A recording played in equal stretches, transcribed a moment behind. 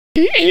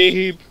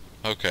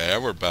Okay,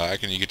 we're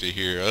back, and you get to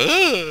hear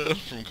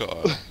from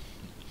Kyle.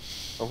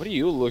 Oh, what are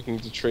you looking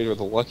to trade with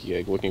a Lucky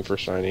Egg? Looking for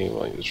shiny,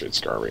 wanting to trade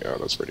Skarmory. Oh,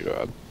 that's pretty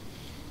bad.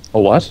 A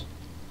what?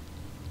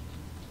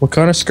 What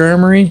kind of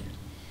Skarmory?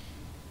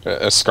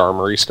 A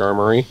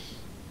Skarmory.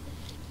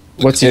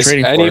 What's he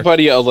trading for?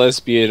 Anybody a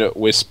lesbian,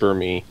 whisper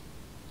me.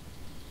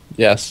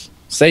 Yes.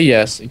 Say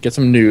yes, get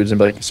some nudes, and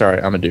be like,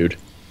 sorry, I'm a dude.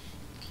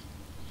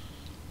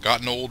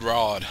 Got an old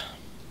rod.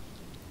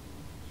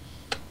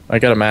 I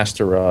got a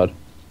master rod.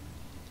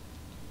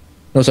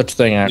 No such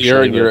thing,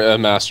 actually. You're a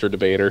master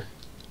debater.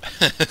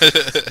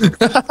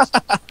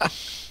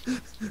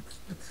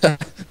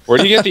 Where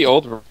do you get the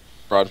old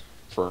rod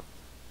for?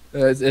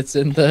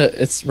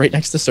 It's right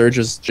next to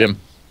Surge's gym.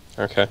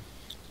 Okay,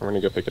 I'm gonna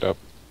go pick it up.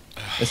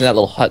 It's in that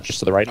little hut just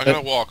to the right I of it.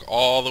 gotta walk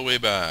all the way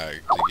back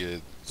to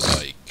get the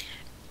bike.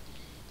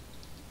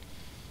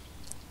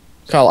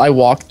 Kyle, I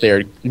walked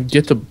there,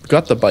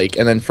 got the bike,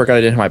 and then forgot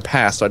I didn't have my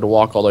pass, so I had to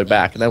walk all the way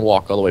back, and then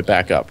walk all the way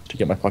back up to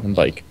get my fucking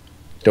bike.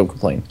 Don't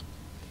complain.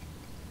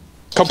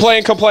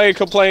 Complain!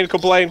 Don't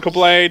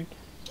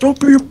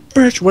be a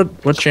bitch!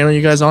 What channel are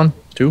you guys on?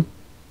 2?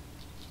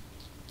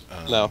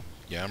 No.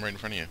 Yeah, I'm right in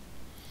front of you.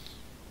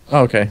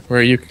 Oh, okay. Where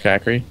are you,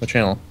 Kakri? What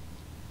channel?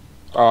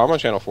 Oh, I'm on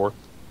channel 4.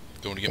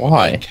 Going to get Why?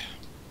 my bike.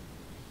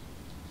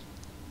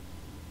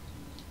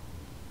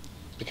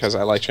 Because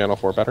I like channel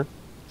 4 better.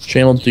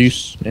 Channel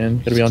Deuce, man.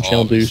 Gotta be on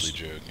Channel Deuce.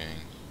 Joking.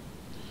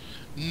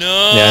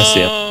 No! Yeah, I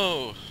see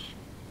it.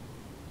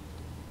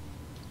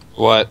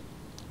 What?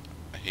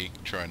 I hate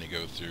trying to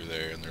go through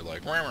there, and they're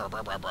like, "Rah, rah,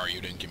 rah, rah, you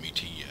didn't give me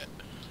tea yet."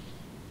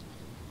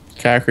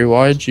 Kakri,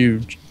 why did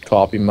you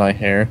copy my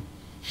hair?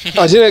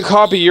 I didn't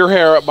copy your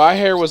hair. My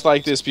hair was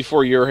like this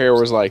before your hair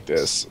was like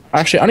this.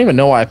 Actually, I don't even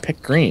know why I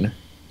picked green.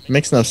 It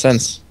makes no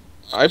sense.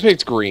 I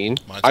picked green.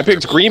 Mine's I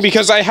picked purple. green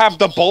because I have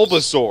the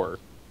Bulbasaur.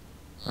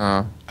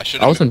 I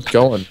I wasn't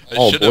going I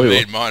all should have blue.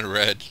 made mine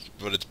red,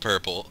 but it's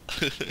purple.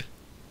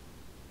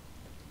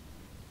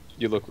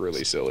 You look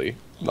really silly.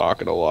 Not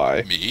gonna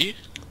lie. Me?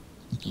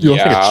 You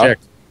look like a chick.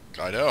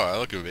 I know. I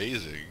look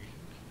amazing.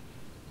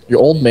 Your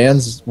old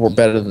man's were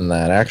better than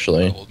that,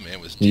 actually. My old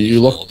man was.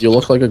 You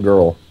look like a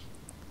girl.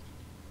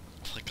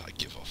 Like I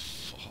give a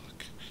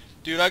fuck,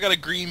 dude. I got a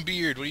green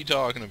beard. What are you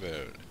talking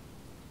about?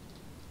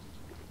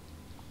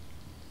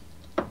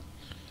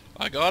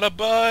 I got a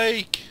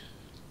bike.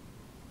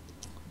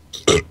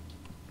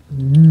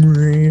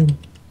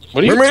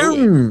 What are you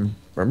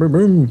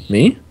doing?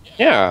 Me?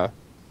 Yeah. What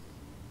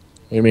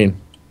do you mean?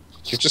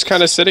 You're just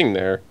kind of sitting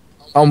there.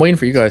 I'm waiting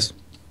for you guys.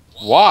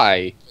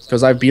 Why?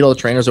 Because I beat all the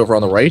trainers over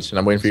on the right, and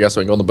I'm waiting for you guys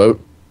so I can go on the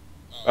boat.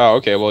 Oh,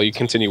 okay. Well, you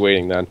continue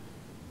waiting then.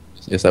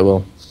 Yes, I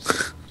will.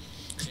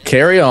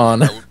 Carry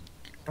on.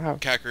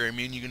 Kacker, I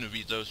mean, you gonna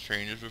beat those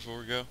trainers before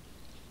we go?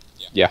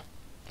 Yeah.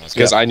 Okay.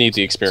 Because I need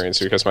the experience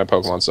because my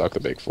Pokemon suck the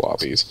big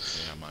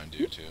floppies. Yeah, mine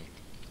do too.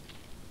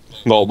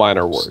 Well, mine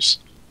are worse.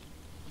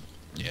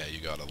 Yeah, you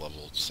got a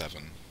level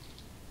 7.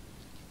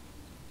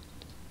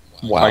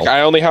 Wow. Like,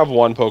 I only have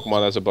one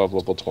Pokemon that's above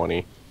level 20.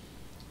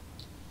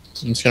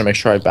 I'm just gonna make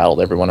sure I battled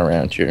everyone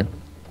around here.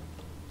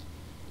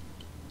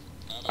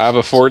 I have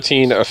a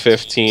 14, a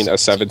 15, a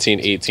 17,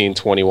 18,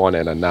 21,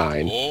 and a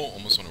 9. Oh,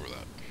 almost went over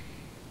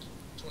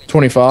that.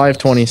 25,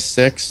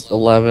 26,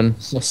 11,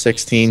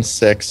 16,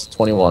 6,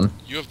 21.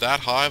 You have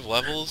that high of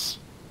levels?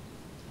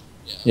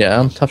 Yeah,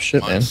 I'm tough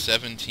shit, man. Mine's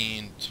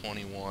 17,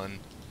 21,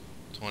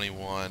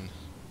 21,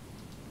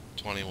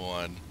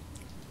 21,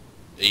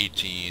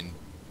 18,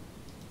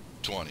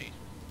 20.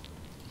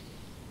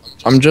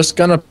 I'm just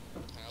gonna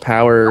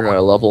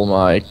power level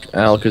my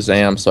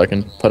Alakazam so I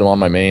can put him on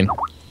my main.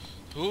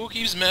 Who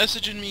keeps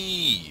messaging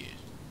me?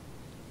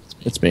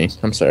 It's me.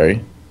 I'm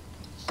sorry.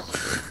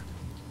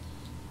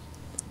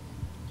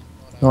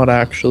 Not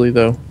actually,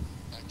 though.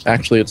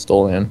 Actually, it's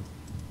Dolan.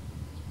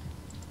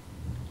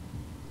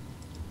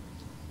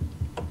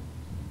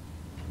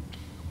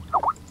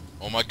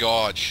 Oh my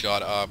god,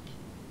 shut up.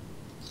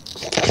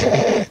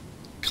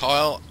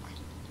 Kyle.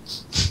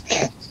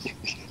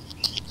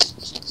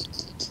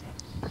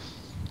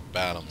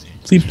 Battle me.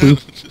 Please poop.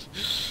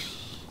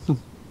 Poop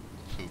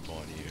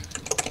on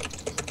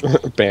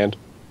you. Banned.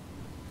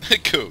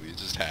 Cool, you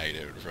just tagged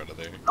it in front of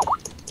there.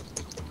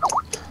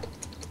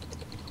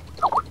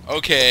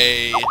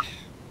 Okay. I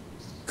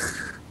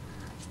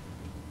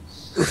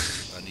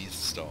need to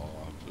stop.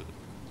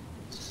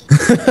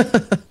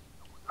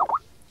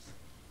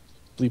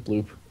 Bleep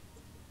bloop.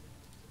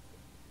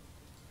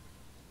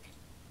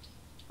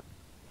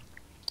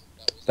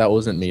 That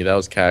wasn't me, that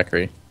was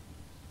Kakri.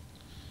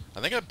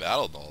 I think I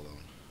battled all of them.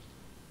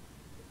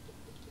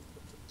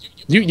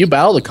 You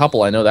battled a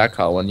couple, I know that,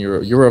 Colin. You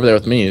were over there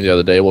with me the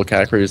other day while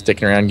Kakri was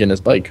dicking around getting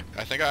his bike.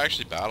 I think I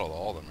actually battled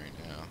all of them right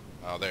now.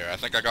 Oh, there. I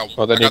think I got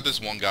Oh, I got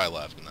this one guy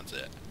left, and that's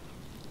it.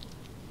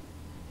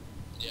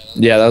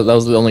 Yeah, that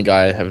was the only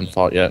guy I haven't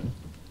fought yet.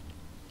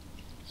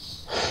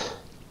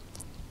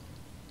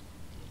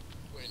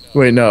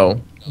 Wait,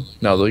 no.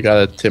 No, the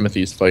guy that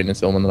Timothy's fighting is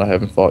the one that I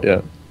haven't fought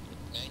yet.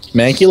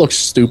 Mankey looks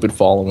stupid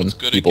following What's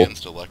good people.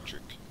 against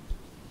electric?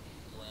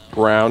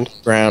 Ground.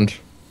 Ground.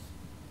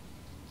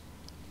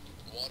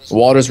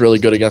 Water's really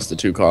good against it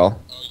too, Kyle.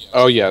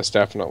 Oh yes,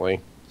 definitely.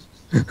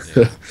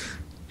 Yeah,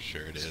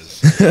 sure it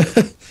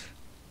is.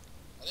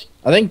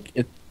 I think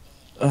it.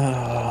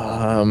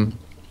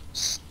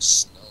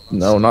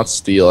 No, not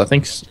steel. I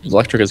think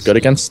electric is good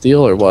against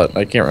steel, or what?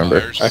 I can't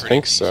remember. Fire's I pretty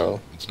think decent. so.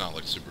 It's not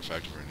like super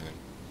effective or anything.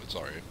 It's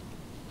alright.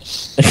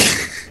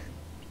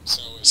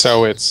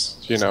 So it's,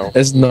 you know,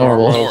 It's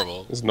normal.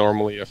 Normal. It's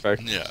normally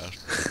effective. Yeah,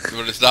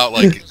 but it's not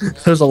like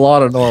There's a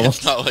lot of normal.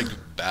 it's not like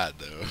bad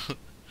though.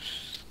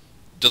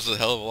 Does a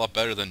hell of a lot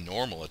better than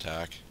normal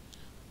attack.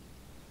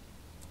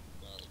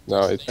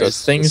 No, it There's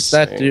does. things the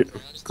that same. do.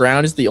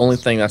 Ground is the only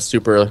thing that's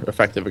super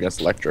effective against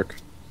electric.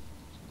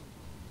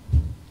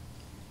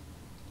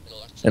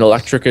 And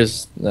electric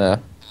is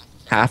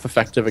half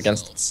effective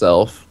against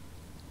itself.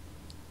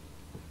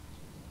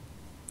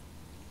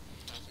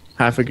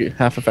 Half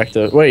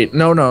effective. Wait,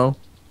 no.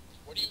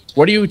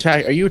 What are you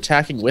attack? Are you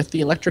attacking with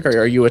the electric, or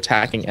are you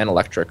attacking an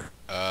electric?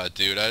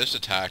 Dude, I just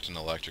attacked an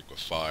electric with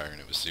fire and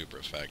it was super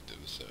effective,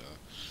 so.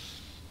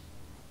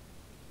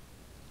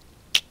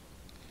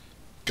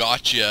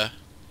 Gotcha!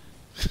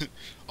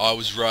 I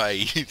was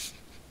right.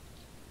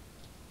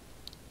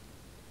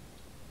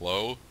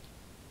 Hello?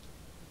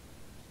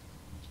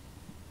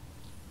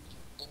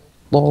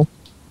 Lol.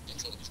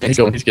 He's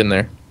going. He's getting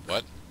there.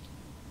 What?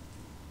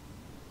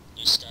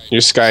 Your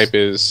Skype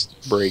is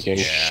breaking.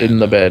 Yeah, Shit in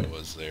the I bed.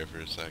 was there for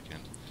a second.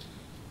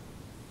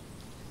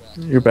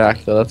 You're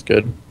back though. That's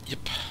good. Yep.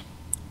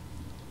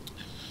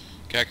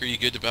 Kak, are you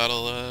good to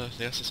battle the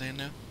SSN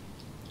now?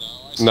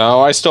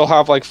 No, I still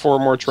have like 4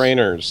 more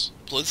trainers.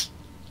 Please?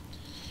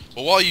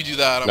 Well, while you do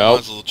that, I Nope. might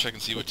as well check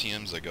and see what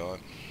TMs I got.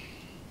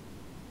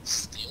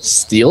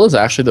 Steel is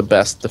actually the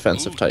best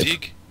defensive Ooh, type.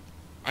 Dig.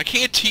 I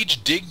can't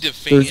teach Dig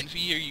to There's-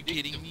 Fanfi, are you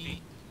kidding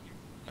me?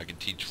 I can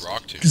teach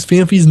Rock to. Because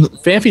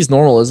Fanfi's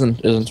normal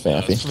isn't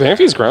Fanfi.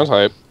 Vanpy's ground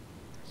type.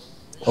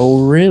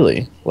 Oh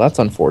really? Well, that's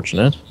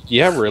unfortunate.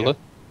 Yeah, really.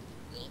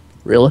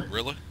 Really?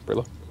 Really?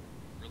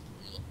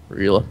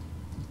 Really?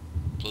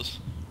 Please?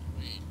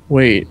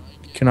 Wait,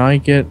 can I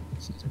get?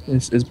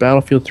 Is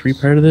Battlefield 3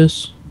 part of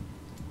this?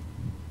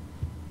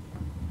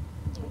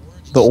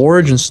 The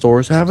Origin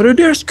stores have it a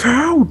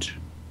discount.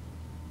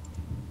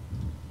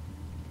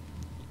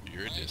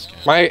 You're a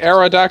discount. My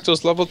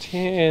Aerodactyl's level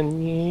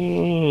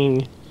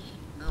 10.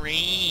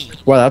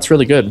 Wow, that's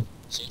really good.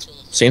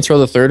 Saints Row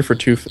the Third for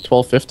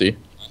 $12.50.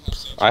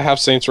 I have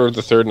Saints Row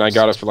the 3rd and I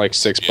got it for like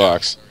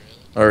 $6.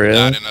 Oh really?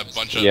 That and a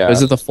bunch of... Yeah.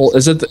 Is it the full?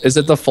 Is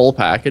it the full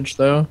package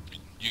though?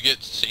 You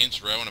get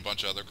Saints Row and a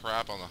bunch of other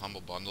crap on the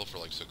Humble Bundle for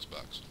like $6.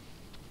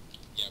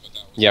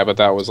 Yeah, but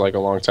that was like a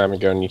long time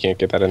ago and you can't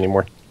get that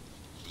anymore.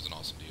 It was an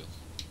awesome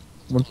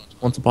deal.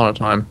 Once upon a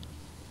time.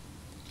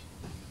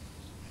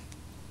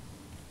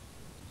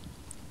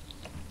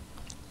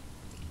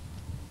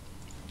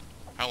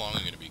 How long are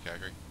you going to be,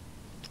 Kakri?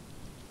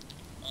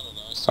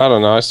 I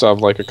don't know, I still have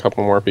like a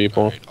couple more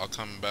people. Alright, I'll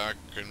come back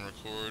and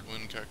record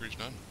when Kakri's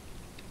done.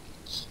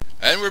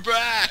 And we're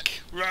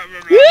back!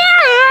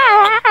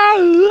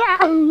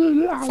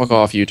 Fuck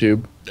off,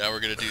 YouTube. Now we're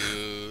going to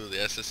do the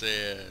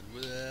SSN.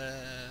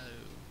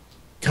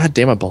 God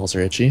damn, my balls are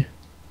itchy.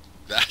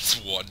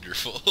 That's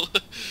wonderful.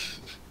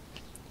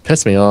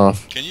 Piss me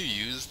off. Can you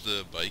use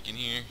the bike in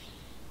here?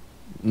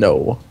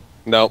 No.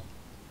 Nope.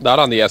 Not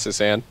on the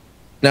SSN.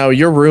 Now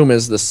your room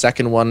is the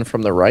second one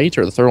from the right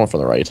or the third one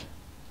from the right?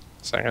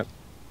 Second.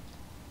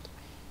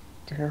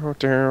 Yeah,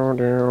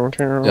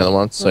 the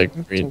one's like.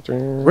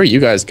 Where are you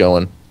guys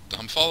going?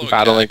 I'm following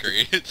Battling.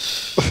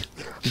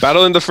 Kakri.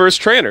 Battling the first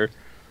trainer.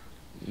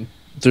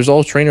 There's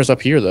all trainers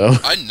up here though.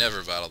 I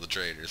never battle the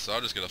traders, so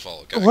I'm just going to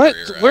follow Kakri. What?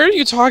 around. Where are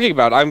you talking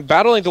about? I'm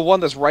battling the one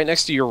that's right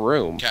next to your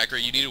room.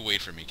 Kakri, you need to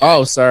wait for me.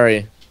 Oh,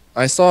 sorry.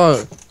 I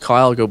saw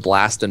Kyle go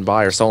blasting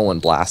by, or someone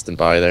went blasting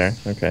by there.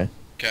 Okay.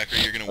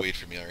 Kakri, you're going to wait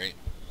for me, alright?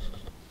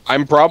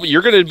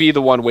 You're gonna be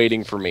the one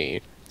waiting for me.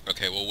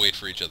 Okay, we'll wait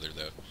for each other,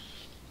 though.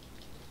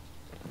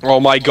 Oh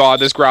my god,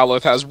 this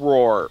Growlithe has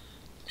Roar.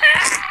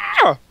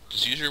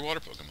 Just use your water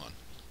Pokemon.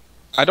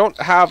 I don't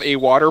have a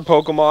water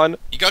Pokemon.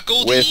 You got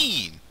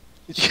Goldeen!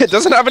 It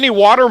doesn't have any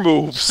water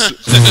moves.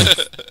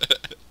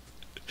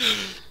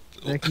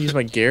 I can use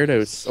my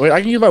Gyarados. Wait, I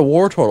can use my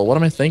Wartortle. What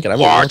am I thinking? I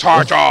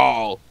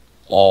Wartortle!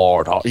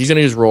 Wartortle. He's gonna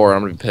use Roar.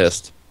 I'm gonna be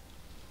pissed.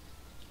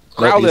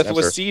 Growlithe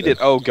was seeded.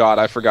 Oh god,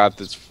 I forgot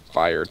this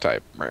fire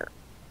type.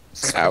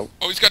 Ow.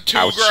 Oh, he's got 2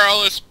 Ouch.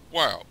 Growlithe!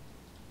 Wow.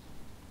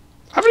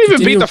 I haven't even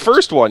Did beat you- the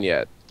first one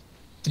yet.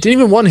 Didn't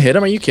even one hit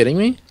him. Are you kidding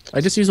me?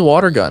 I just used a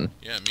water gun.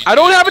 Yeah, me I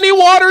don't have any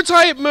water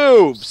type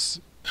moves!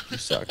 You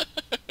suck.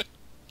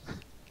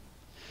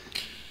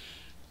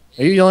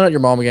 Are you yelling at your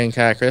mom again,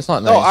 Kakri? That's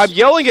not nice. No, I'm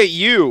yelling at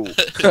you.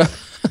 Well,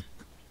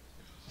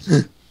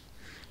 You're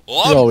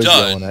I'm always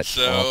done, yelling at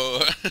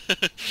so...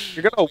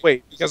 You're gonna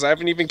wait, because I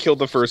haven't even killed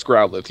the first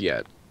Growlithe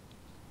yet.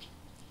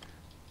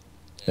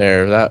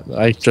 There,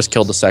 I just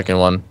killed the second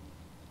one.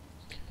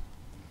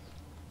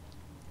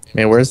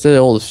 Man, where's the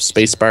old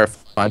spacebar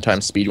 5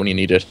 times speed when you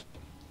need it?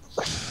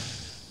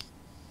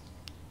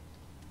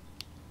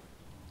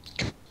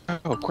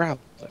 Oh, Growlithe.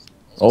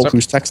 Oh, Sorry.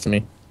 who's texting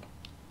me?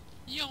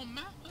 Yo,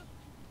 mama.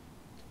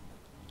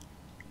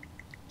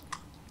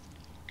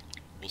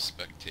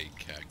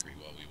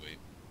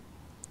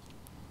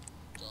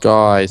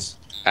 Guys,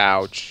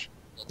 Ouch.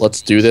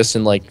 let's do this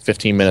in like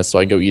 15 minutes so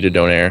I go eat a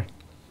donair.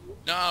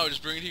 No,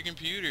 just bring it to your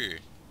computer.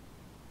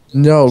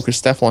 No, because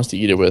Steph wants to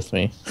eat it with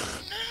me.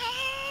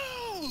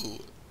 No.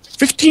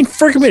 15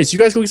 freaking minutes. You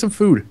guys go get some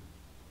food.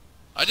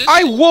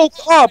 I woke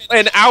up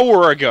an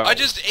hour ago. I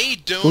just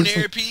ate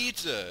donair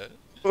pizza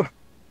Well,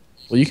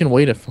 you can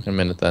wait a fucking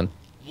minute then.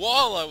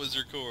 while I was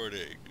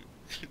recording.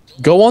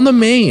 Go on the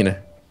main. I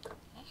don't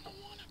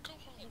wanna go.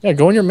 Yeah,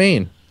 go on your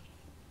main.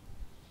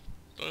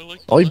 But I like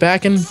I'll be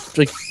back in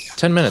like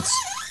 10 minutes.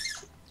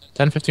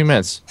 10, 15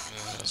 minutes.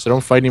 So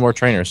don't fight any more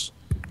trainers.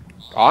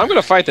 Oh, I'm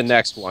gonna fight the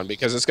next one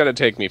because it's gonna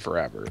take me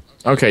forever.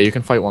 Okay, you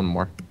can fight one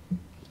more.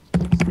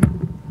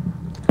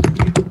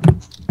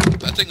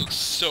 That thing looks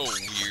so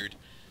weird.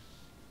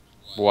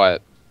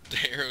 What? The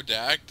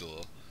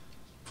Aerodactyl.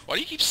 Why do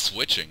you keep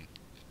switching?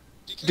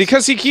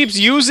 Because he keeps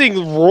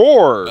using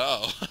roar.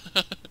 Oh.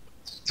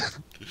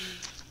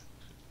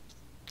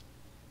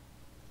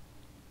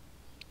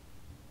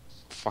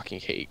 Fucking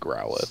hate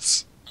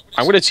growliths.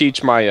 I'm gonna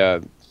teach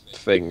my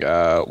thing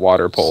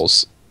water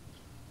pulse.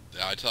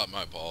 Yeah, I taught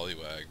my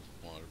Poliwag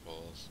water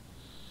pulse.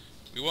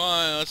 We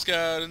won. Let's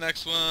go to the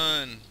next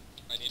one.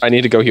 I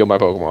need to go heal my Are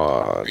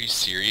Pokemon. you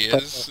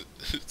serious?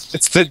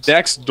 It's the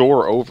next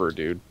door over,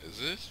 dude.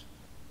 Is it?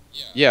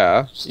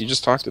 Yeah, you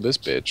just talked to this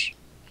bitch.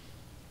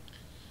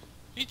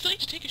 You'd like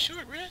to take a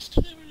short rest?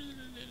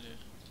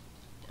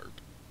 Barp.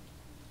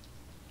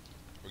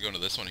 We're going to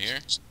this one here?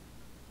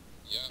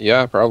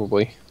 Yeah,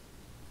 probably.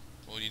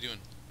 What are you doing?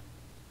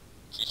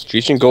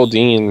 Teaching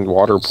Goldeen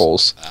water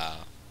pulse. Ah.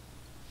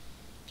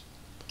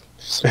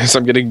 Because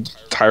I'm getting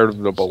tired of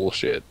the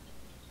bullshit.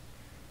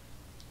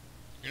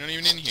 You're not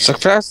even in here. So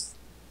fast.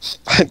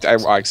 I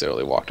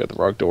accidentally walked out the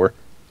wrong door.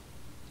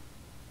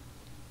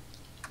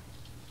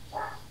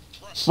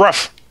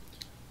 Rough.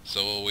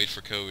 So we'll wait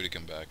for Kobe to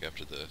come back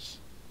after this.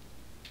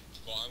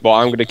 Well,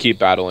 I'm gonna keep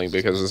battling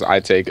because I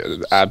take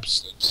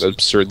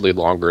absurdly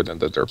longer than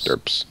the derp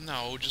derps.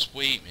 No, just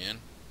wait, man.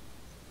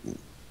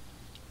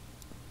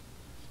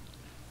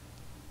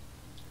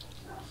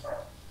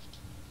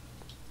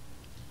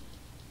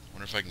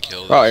 Wonder if I can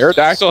kill this. Oh,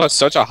 Aerodactyl has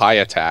such a high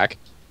attack.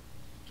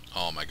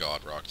 Oh my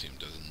god, Rock Team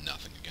does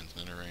nothing against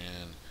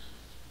Nidoran.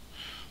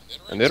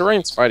 And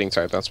Nidoraine's fighting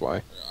type, that's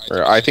why.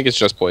 Or I think it's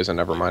just poison,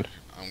 never mind.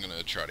 I'm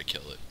gonna try to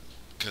kill it.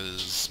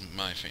 Because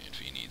my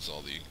Fanfy needs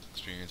all the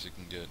experience it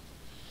can get.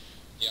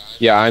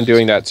 Yeah, I'm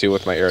doing that too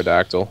with my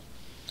Aerodactyl.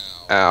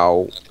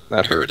 Ow.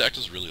 That hurt.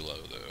 Aerodactyl's really low,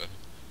 though.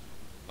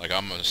 Like,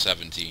 I'm a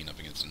 17 up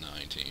against a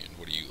 19.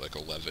 What are you, like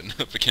 11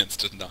 up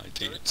against a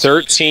 19?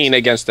 13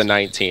 against the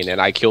 19,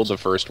 and I killed the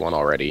first one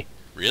already.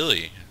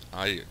 Really?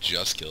 I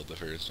just killed the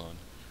first one.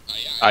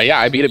 Yeah,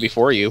 I beat it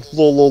before you.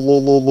 Lol, lol,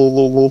 lol, lol, lol,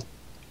 lol, lol.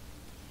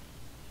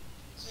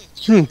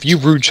 You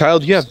rude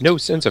child, you have no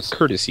sense of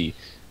courtesy.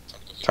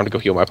 Time to go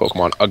heal my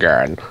Pokemon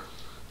again.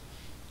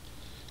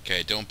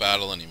 Okay, don't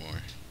battle anymore.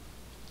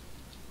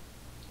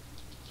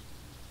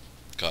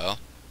 Kyle?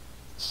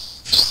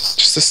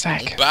 Just a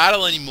sec. Don't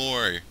battle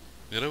anymore!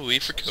 We gotta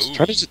wait for Kobe.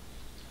 Try to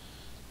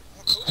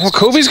well,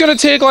 Kobe's gonna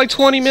take like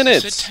 20 I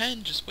minutes. said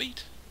 10, just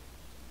wait.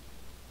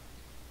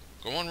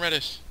 Go on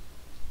Reddit.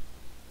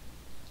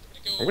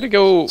 I'm gonna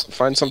go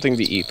find something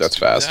to eat that's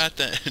Do fast. that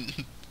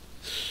then.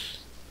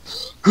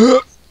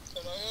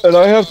 And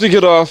I have to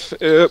get off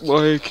at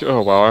like...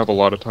 Oh wow, I have a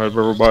lot of time,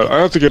 never mind. I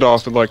have to get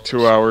off in like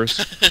 2 hours.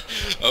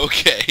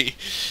 Okay.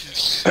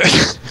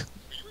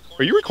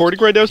 Are you recording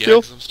right now Yeah,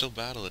 still? 'cause I'm still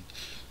battling.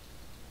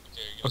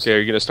 Okay, are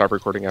you gonna stop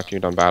recording after you're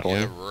done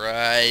battling? Yeah,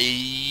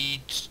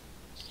 right.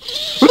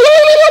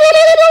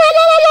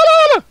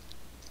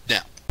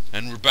 Now,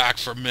 and we're back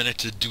for a minute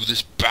to do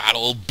this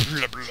battle.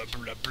 Blah, blah,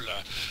 blah,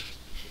 blah.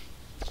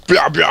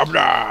 Blah blah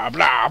blah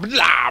blah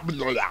blah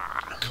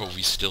blah.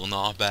 Kobe's still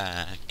not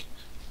back.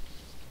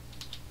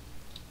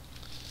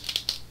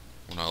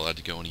 We're not allowed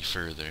to go any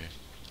further.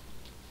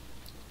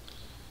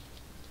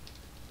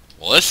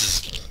 Well, this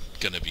is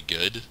gonna be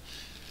good.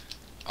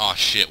 Aw,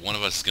 shit, one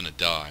of us is gonna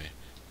die.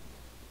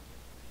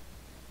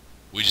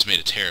 We just made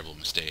a terrible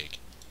mistake.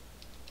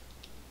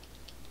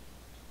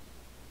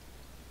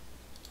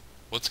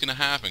 What's gonna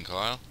happen,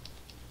 Kyle?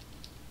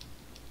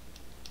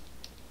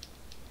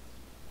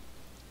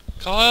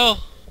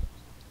 Kyle?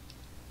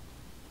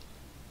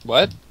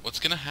 What? What's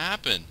gonna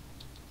happen?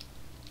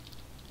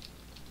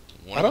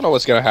 I don't know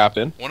what's gonna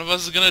happen. One of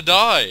us is gonna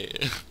die.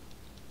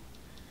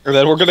 And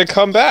then we're gonna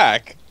come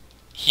back.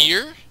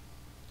 Here?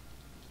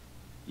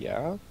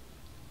 Yeah?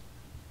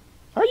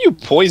 How are you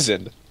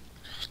poisoned?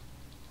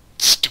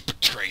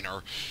 Stupid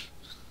trainer.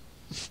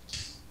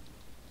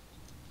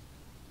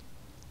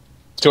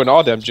 Doing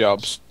all them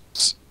jumps.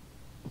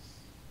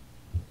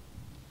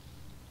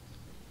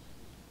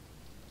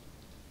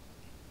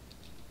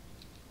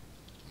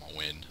 I'm gonna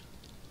win.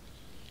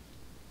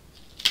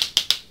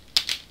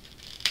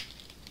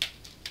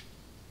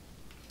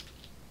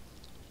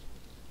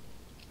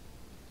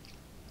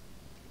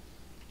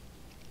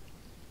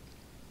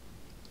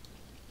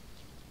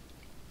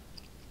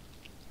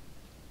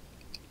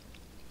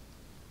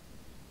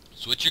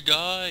 Switch your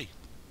guy.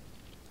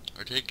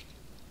 Or take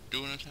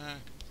Do an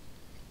attack.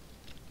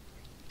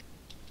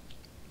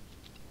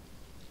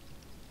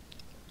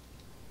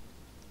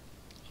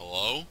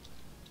 Hello?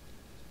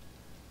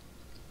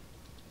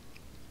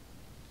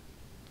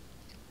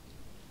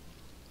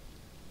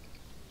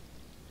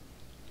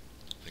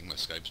 I think my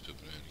Skype's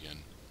pooping it again.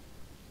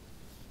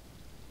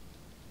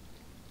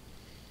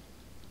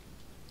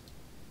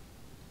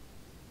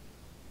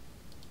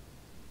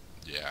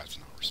 Yeah, it's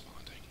not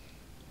responding.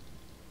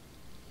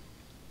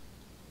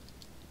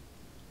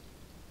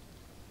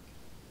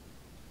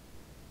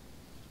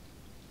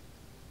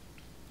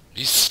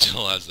 He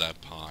still has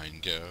that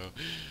pine go.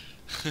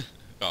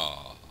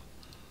 Aw.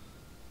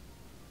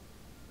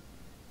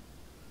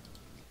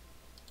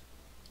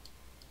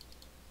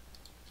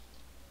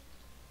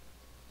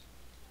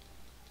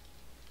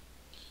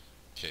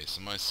 Okay,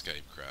 so my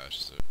Skype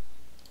crashed, so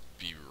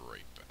be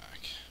right back.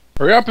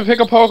 Hurry up and pick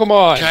a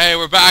Pokemon! Okay,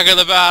 we're back in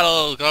the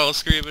battle! Go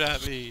screaming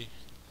at me!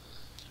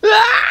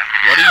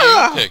 What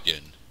are you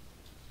picking?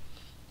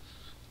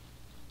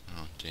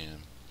 Oh,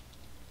 damn.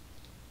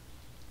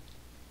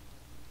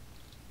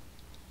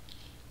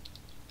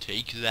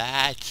 Take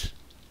that!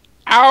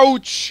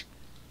 Ouch!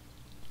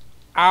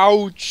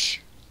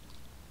 Ouch!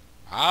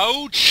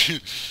 Ouch!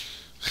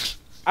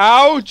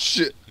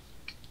 Ouch!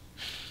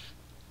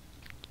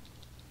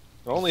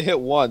 I only hit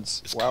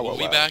once. Is Wow, wow,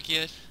 Kobe wow. back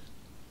yet?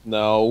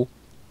 No.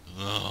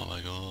 Oh my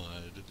god.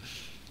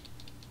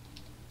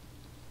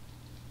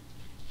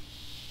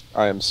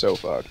 I am so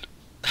fucked.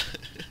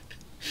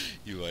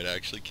 You might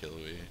actually kill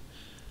me.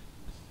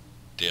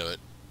 Damn it.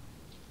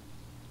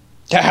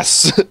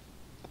 Yes!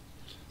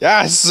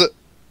 Yes!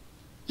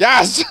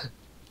 Yes!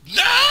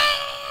 No!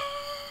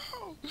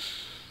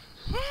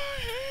 I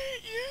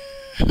hate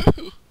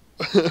you!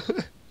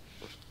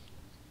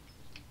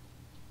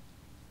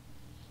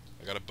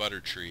 I got a butter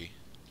tree.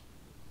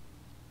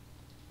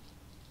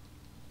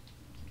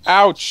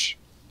 Ouch!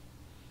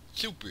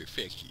 Super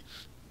effective.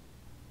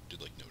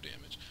 Did like no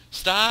damage.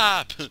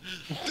 Stop!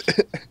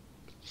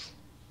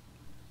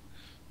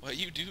 Why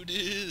you do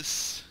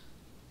this?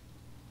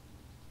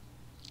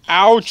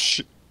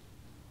 Ouch!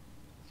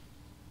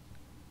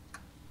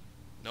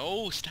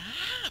 No, stop!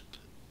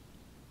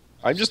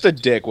 I'm just a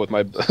dick with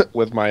my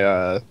with my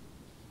Ivy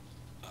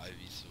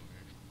sword.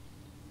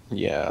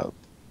 yeah.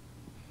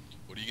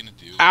 What are you gonna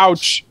do?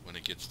 Ouch! When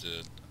it gets to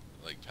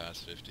like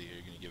past 50, are you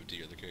gonna give it to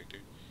your other character?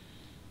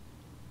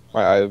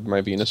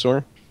 My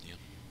Venusaur? Yeah.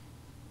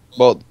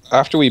 Well,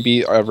 after we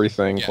beat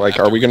everything, Yeah, like,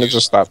 after are we gonna do-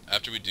 just stop?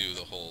 After we do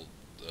the whole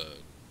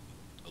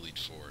Elite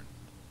Four,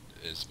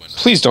 is when.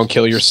 Please don't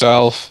kill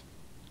yourself.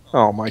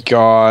 Oh my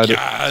god.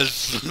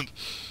 Yes.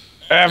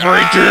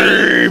 Every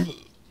team!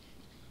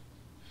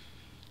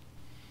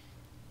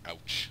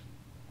 Ouch.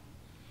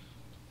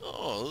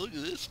 Oh, look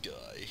at this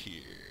guy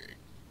here.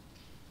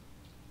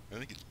 I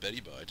think it's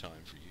Betty Bye time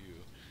for you.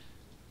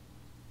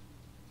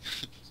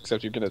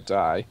 Except you're gonna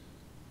die.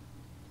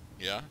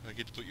 Yeah, I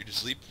get to put you to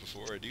sleep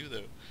before I do,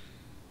 though.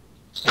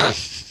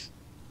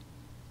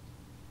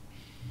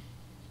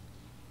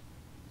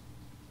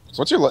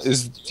 What's your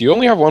do you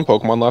only have one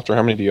Pokemon left, or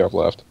how many do you have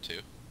left? 2.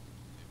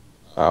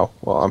 Oh,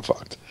 well, I'm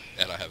fucked.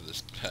 And I have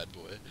this bad boy.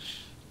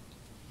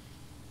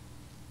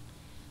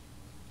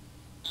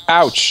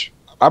 Ouch!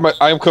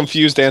 I'm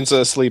confused and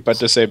asleep at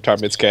the same time.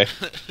 It's K.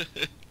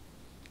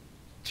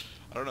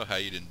 I don't know how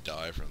you didn't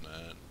die from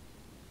that.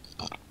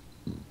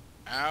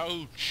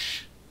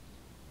 Ouch!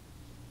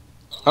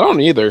 I don't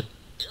either.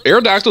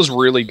 Aerodactyl's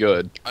really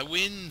good. I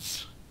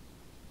wins!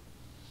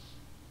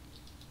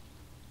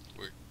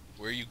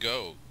 Where you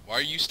go? Why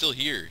are you still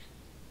here?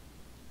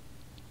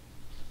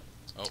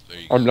 Oh, there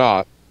you go. I'm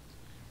not.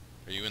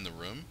 Are you in the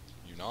room?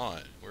 You're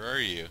not. Where are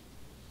you?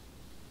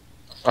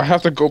 I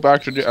have to go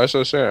back to the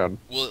SSN.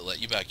 Will it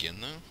let you back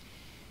in,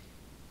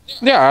 though?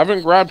 Yeah, I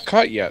haven't grabbed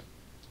Cut yet.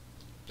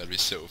 That'd be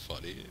so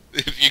funny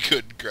if you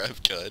couldn't grab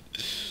Cut.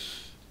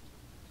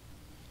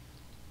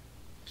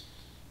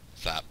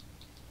 Stop.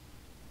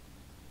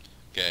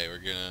 Okay, we're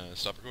gonna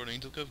stop recording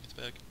until Kobe gets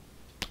back.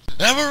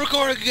 And we're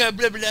recording again,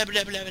 blah blah blah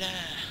blah blah blah.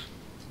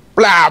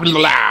 Blah, blah,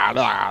 blah,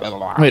 blah,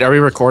 blah. Wait, are we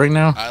recording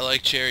now? I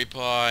like cherry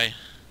pie.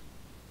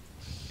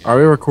 Are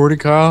we recording,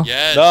 Kyle?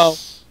 Yes. No.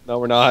 No,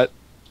 we're not.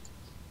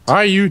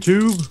 Hi,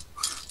 YouTube.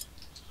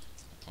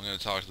 I'm gonna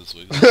talk to this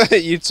Wiggly.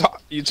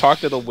 you talk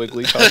to the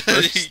Wiggly Tusk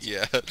first.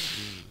 Yeah.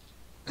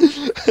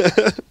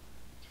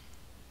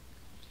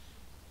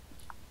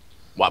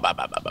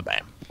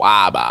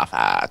 Wabba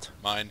fat.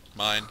 Mine.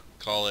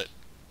 Call it.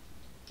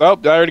 Oh,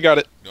 I already got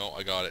it. No,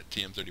 I got it.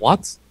 TM31.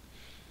 What?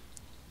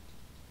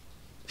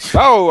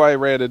 Oh, I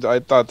ran it. I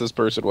thought this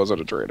person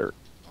wasn't a trader.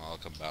 I'll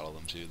come battle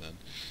them too then.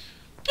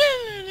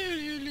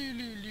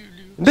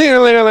 Wow,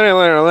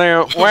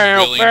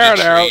 Willing to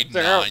trade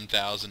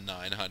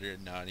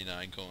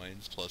 9,999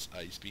 coins plus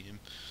Ice Beam.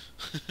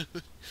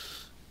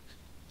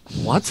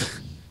 What?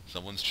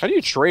 Someone's. How do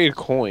you trade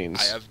coins?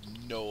 I have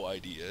no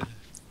idea.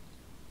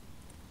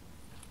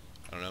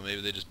 I don't know.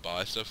 Maybe they just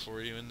buy stuff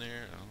for you in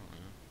there. I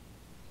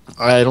don't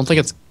know. I don't think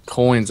it's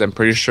coins. I'm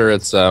pretty sure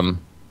it's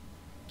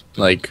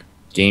like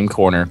Game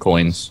Corner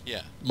coins.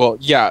 Yeah, Well,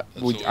 yeah,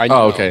 That's I what know.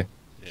 Oh, okay.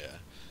 Yeah.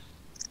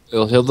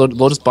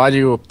 They'll just buy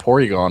you a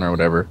Porygon or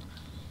whatever.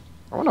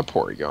 I want a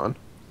Porygon.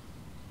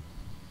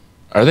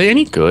 Are they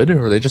any good,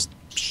 or are they just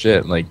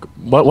shit? Like,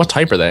 what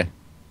type are they?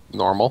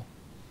 Normal.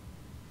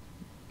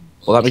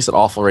 Well, that makes it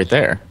awful right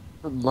there.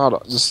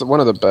 Not this is one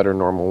of the better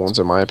normal ones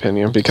in my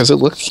opinion because it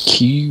looks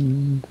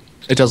cute.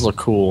 It does look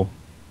cool.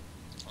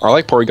 I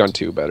like Porygon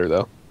 2 better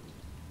though.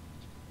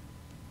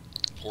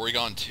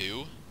 Porygon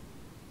 2?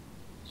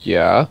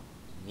 Yeah.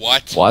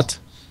 What? What?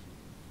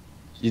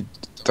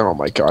 Oh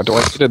my god.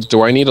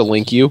 Do I need to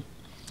link you?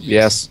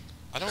 Yes.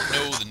 I don't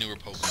know the newer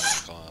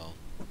Pokemon, Kyle.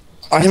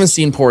 I haven't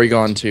seen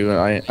Porygon 2, and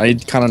I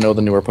kind of know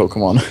the newer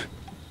Pokemon.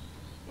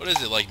 What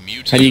is it, like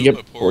Mewtwo? How do you get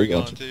but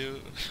Porygon Porygon 2?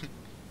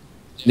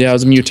 Yeah, it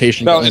was a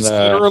mutation. No, in it's the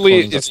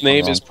literally clones its that's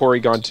name wrong. is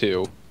Porygon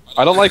 2.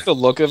 I don't like the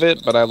look of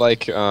it, but I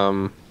like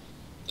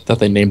Thought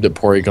they named it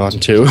Porygon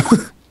 2.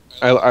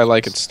 I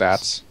like its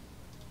stats.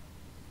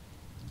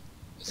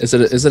 Is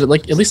it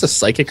like at least a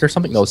psychic or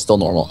something? No, it's still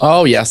normal.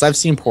 Oh yes, I've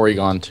seen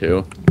Porygon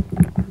 2.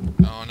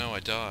 Oh no, I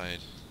died.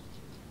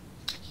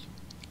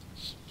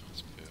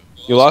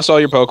 You lost all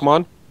your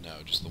Pokemon? No,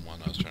 just the one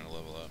I was trying to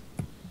level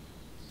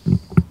up.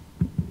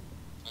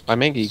 My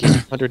Mangy gave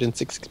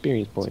 106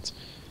 experience points.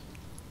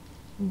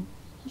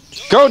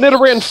 Go,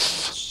 Nidoran!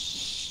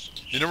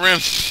 Nidoran!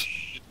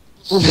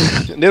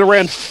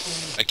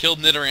 Nidoran! I killed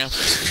Nidoran.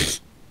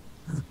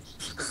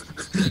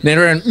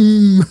 Nidoran.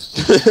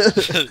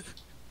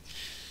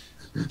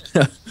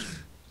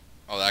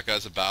 Oh, that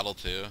guy's a battle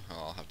too?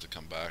 Oh, I'll have to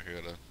come back.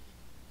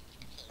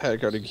 I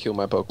gotta kill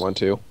my Pokemon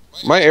too.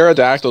 My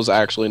Aerodactyl's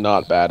actually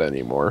not bad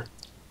anymore.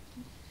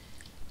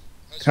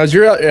 How's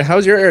your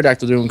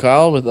Aerodactyl doing,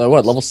 Kyle? With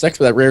what, level 6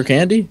 with that rare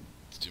candy?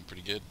 It's doing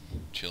pretty good.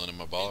 Chilling in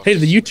my box. Hey,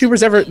 did the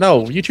YouTubers ever?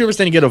 No, YouTubers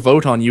didn't get a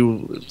vote on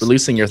you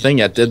releasing your thing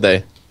yet, did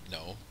they?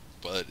 No,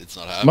 but it's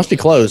not happening. Must be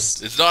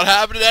close. It's not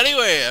happening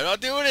anyway. I'm not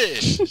doing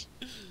it.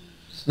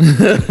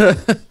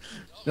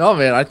 No,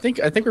 man, I think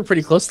we're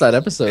pretty close to that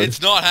episode.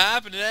 It's not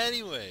happening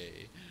anyway.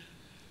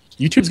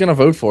 YouTube's gonna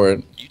vote for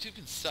it. YouTube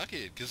can suck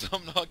it because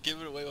I'm not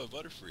giving away my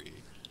Butterfree.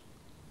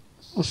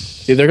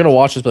 See, they're gonna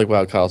watch this, be like,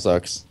 "Wow, Kyle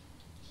sucks."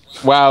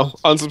 Wow,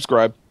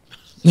 unsubscribe.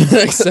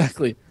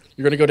 Exactly.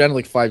 You're gonna go down to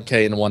like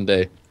 5K in one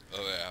day,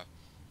 Oh yeah.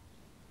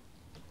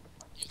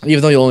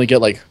 even though you'll only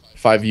get like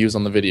 5 views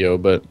on the video.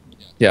 But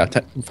yeah,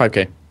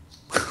 5K.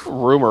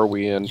 Room are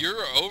we in? Your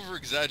over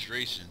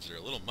exaggerations are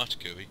a little much,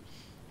 Kobe.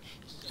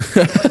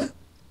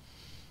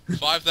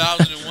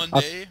 5,000 in one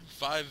day,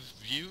 5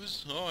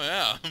 views. Oh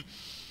yeah.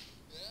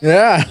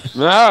 Yeah.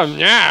 Oh,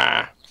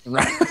 yeah.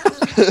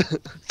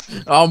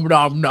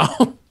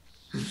 No.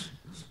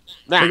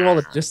 Think of all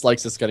the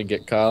dislikes it's gonna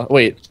get, Kyle.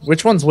 Wait,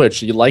 which one's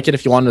which? You like it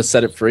if you wanted to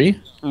set it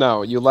free?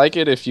 No, you like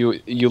it if you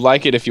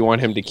like it if you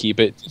want him to keep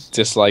it.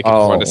 Dislike if you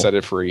want to set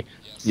it free.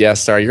 Yeah,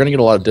 sorry, you're gonna get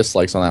a lot of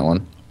dislikes on that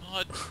one.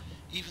 Not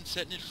even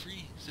setting it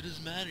free, so it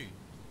doesn't matter.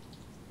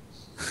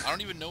 I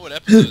don't even know what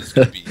episode it's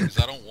gonna be because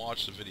I don't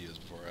watch the videos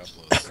before I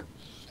upload them.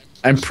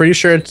 I'm pretty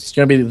sure it's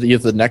gonna be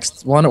either the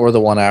next one or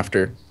the one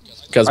after.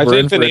 Because I we're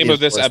in think the for name of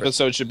this reinforcement.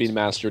 episode should be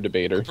Master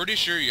Debater. I'm pretty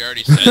sure you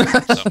already said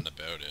something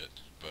about it,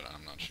 but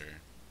I'm not sure.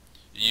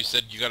 You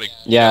said you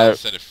gotta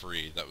set it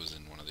free. That was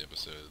in one of the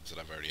episodes that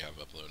I've already have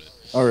uploaded.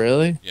 Oh,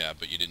 really? Yeah,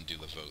 but you didn't do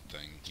the vote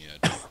thing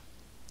yet.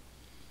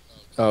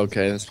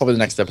 Okay, that's probably the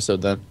next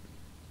episode then.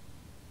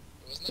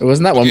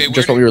 Wasn't that one Okay,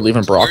 just when we were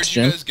leaving Brock's Where'd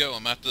gym? you guys go?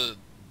 I'm at the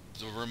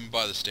room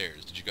by the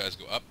stairs. Did you guys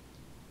go up?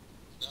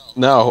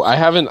 No, I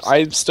haven't.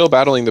 I'm still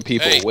battling the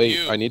people. Hey, Wait,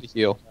 you. I need to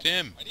heal.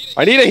 Tim.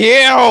 I need a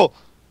heal!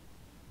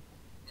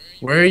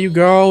 Where are you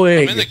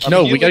going? I'm in the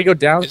No, kitchen. we gotta go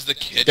down. Is the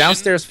kitchen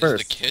Downstairs Is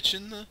first. the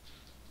kitchen the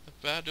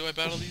bad? Do I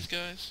battle these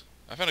guys?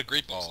 I found a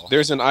great ball.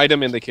 There's an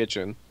item in the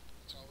kitchen.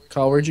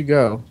 Kyle, where'd you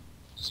go?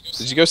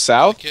 Did you go The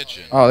south?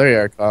 kitchen. Oh, there you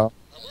are, Kyle.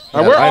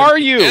 Yeah, Where are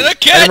you? In the I'm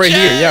kitchen. right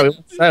here. Yeah, we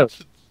went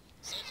south.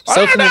 I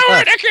South don't know and where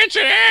left. the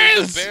kitchen There's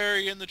is! a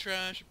berry in the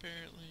trash,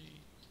 apparently.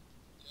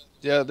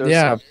 Yeah, there's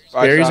Yeah,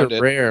 I berries are found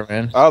it. rare,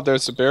 man. Oh,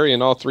 there's a berry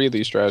in all 3 of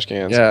these trash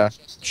cans. Yeah,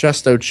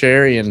 Chesto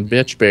cherry and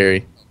bitch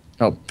berry.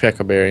 Oh,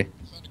 pickleberry.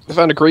 I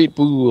found a great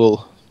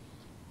bool.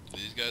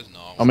 These guys, no.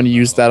 I'm gonna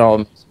use that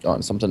on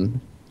something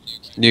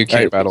You can't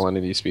Alright. battle any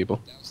of these people.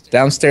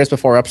 downstairs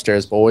before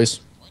upstairs,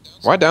 boys.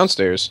 Why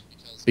downstairs?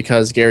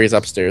 Because Gary's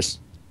upstairs.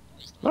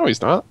 No,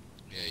 he's not.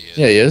 Yeah,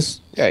 Yeah, he is.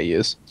 Yeah, he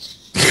is.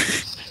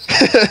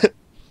 Because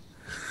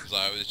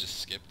I always just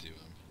skip to him.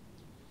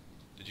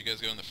 Did you guys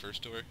go in the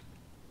first door?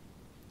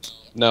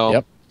 No.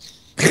 Yep.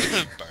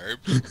 Barb.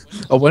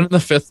 Oh, when in the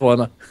 5th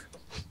one?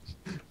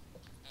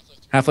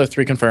 Half-Life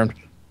 3 confirmed.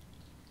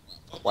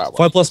 Wow.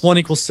 5 plus 1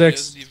 equals He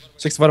 6. doesn't even-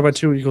 6 divided by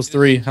 2 equals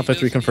 3. he Half-Life 3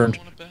 doesn't even confirmed.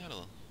 wanna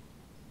battle.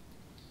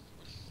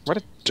 What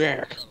a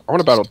dick. I want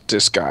to battle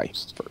this guy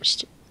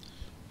first.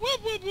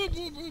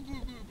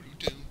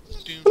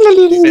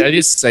 Hey, are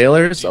these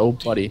sailors? Oh,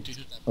 buddy.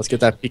 Let's get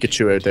that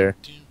Pikachu out there.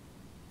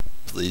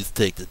 Please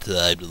take the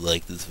time to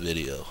like this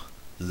video.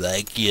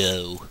 Thank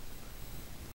you.